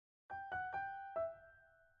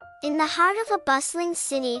In the heart of a bustling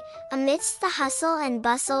city, amidst the hustle and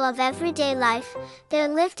bustle of everyday life, there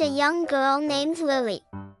lived a young girl named Lily.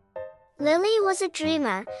 Lily was a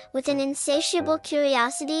dreamer, with an insatiable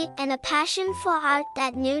curiosity and a passion for art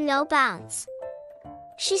that knew no bounds.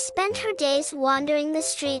 She spent her days wandering the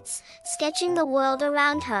streets, sketching the world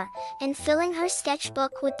around her, and filling her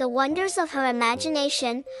sketchbook with the wonders of her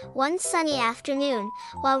imagination. One sunny afternoon,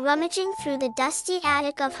 while rummaging through the dusty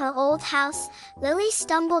attic of her old house, Lily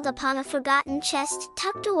stumbled upon a forgotten chest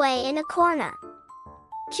tucked away in a corner.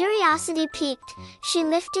 Curiosity piqued, she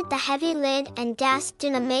lifted the heavy lid and gasped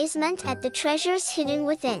in amazement at the treasures hidden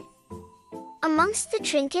within. Amongst the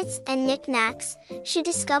trinkets and knickknacks, she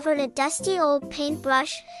discovered a dusty old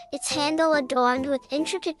paintbrush, its handle adorned with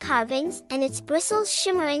intricate carvings and its bristles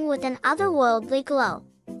shimmering with an otherworldly glow.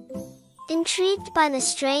 Intrigued by the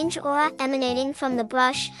strange aura emanating from the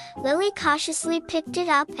brush, Lily cautiously picked it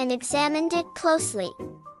up and examined it closely.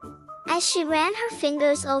 As she ran her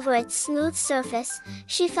fingers over its smooth surface,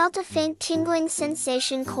 she felt a faint tingling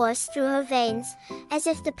sensation course through her veins, as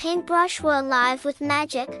if the paintbrush were alive with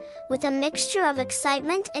magic. With a mixture of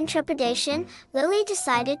excitement and trepidation, Lily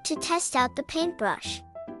decided to test out the paintbrush.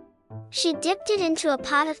 She dipped it into a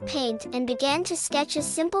pot of paint and began to sketch a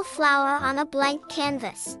simple flower on a blank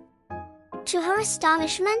canvas. To her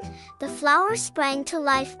astonishment, the flower sprang to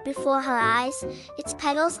life before her eyes, its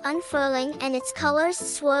petals unfurling and its colors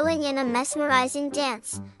swirling in a mesmerizing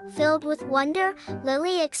dance. Filled with wonder,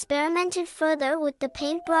 Lily experimented further with the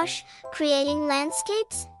paintbrush, creating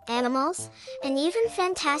landscapes, animals, and even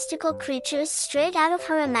fantastical creatures straight out of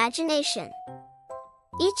her imagination.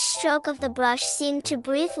 Each stroke of the brush seemed to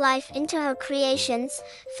breathe life into her creations,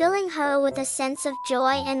 filling her with a sense of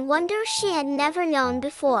joy and wonder she had never known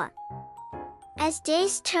before. As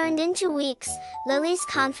days turned into weeks, Lily's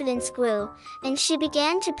confidence grew, and she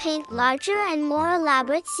began to paint larger and more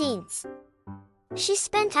elaborate scenes. She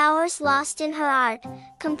spent hours lost in her art,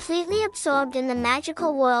 completely absorbed in the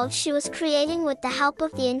magical world she was creating with the help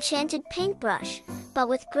of the enchanted paintbrush. But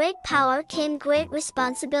with great power came great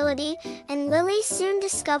responsibility, and Lily soon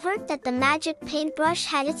discovered that the magic paintbrush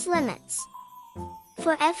had its limits.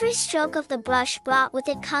 For every stroke of the brush brought with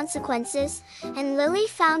it consequences, and Lily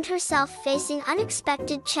found herself facing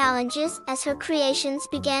unexpected challenges as her creations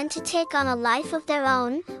began to take on a life of their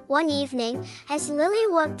own. One evening, as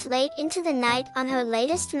Lily worked late into the night on her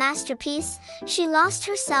latest masterpiece, she lost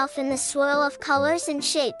herself in the swirl of colors and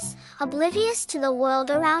shapes, oblivious to the world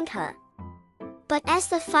around her. But as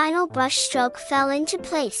the final brushstroke fell into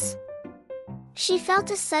place, she felt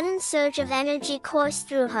a sudden surge of energy course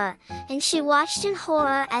through her, and she watched in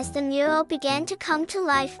horror as the mural began to come to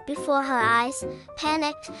life before her eyes.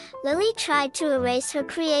 Panicked, Lily tried to erase her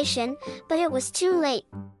creation, but it was too late.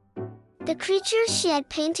 The creatures she had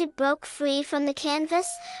painted broke free from the canvas,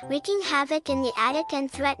 wreaking havoc in the attic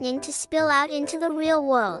and threatening to spill out into the real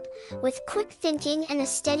world. With quick thinking and a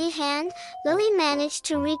steady hand, Lily managed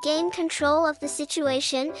to regain control of the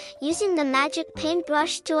situation, using the magic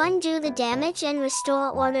paintbrush to undo the damage and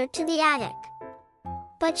restore order to the attic.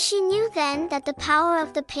 But she knew then that the power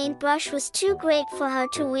of the paintbrush was too great for her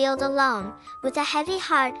to wield alone. With a heavy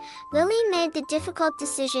heart, Lily made the difficult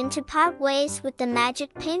decision to part ways with the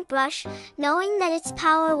magic paintbrush, knowing that its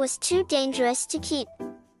power was too dangerous to keep.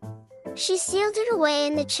 She sealed it away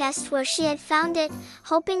in the chest where she had found it,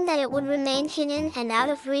 hoping that it would remain hidden and out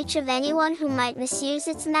of reach of anyone who might misuse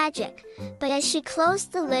its magic. But as she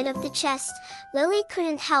closed the lid of the chest, Lily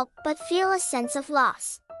couldn't help but feel a sense of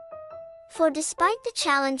loss. For despite the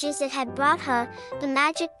challenges it had brought her, the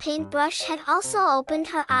magic paintbrush had also opened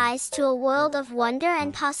her eyes to a world of wonder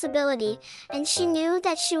and possibility, and she knew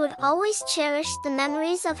that she would always cherish the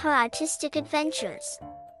memories of her artistic adventures.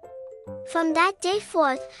 From that day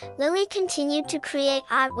forth, Lily continued to create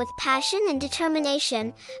art with passion and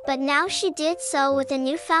determination, but now she did so with a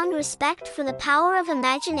newfound respect for the power of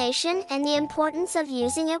imagination and the importance of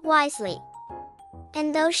using it wisely.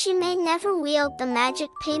 And though she may never wield the magic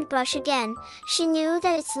paintbrush again, she knew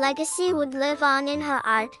that its legacy would live on in her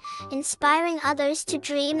art, inspiring others to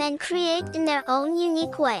dream and create in their own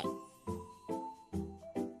unique way.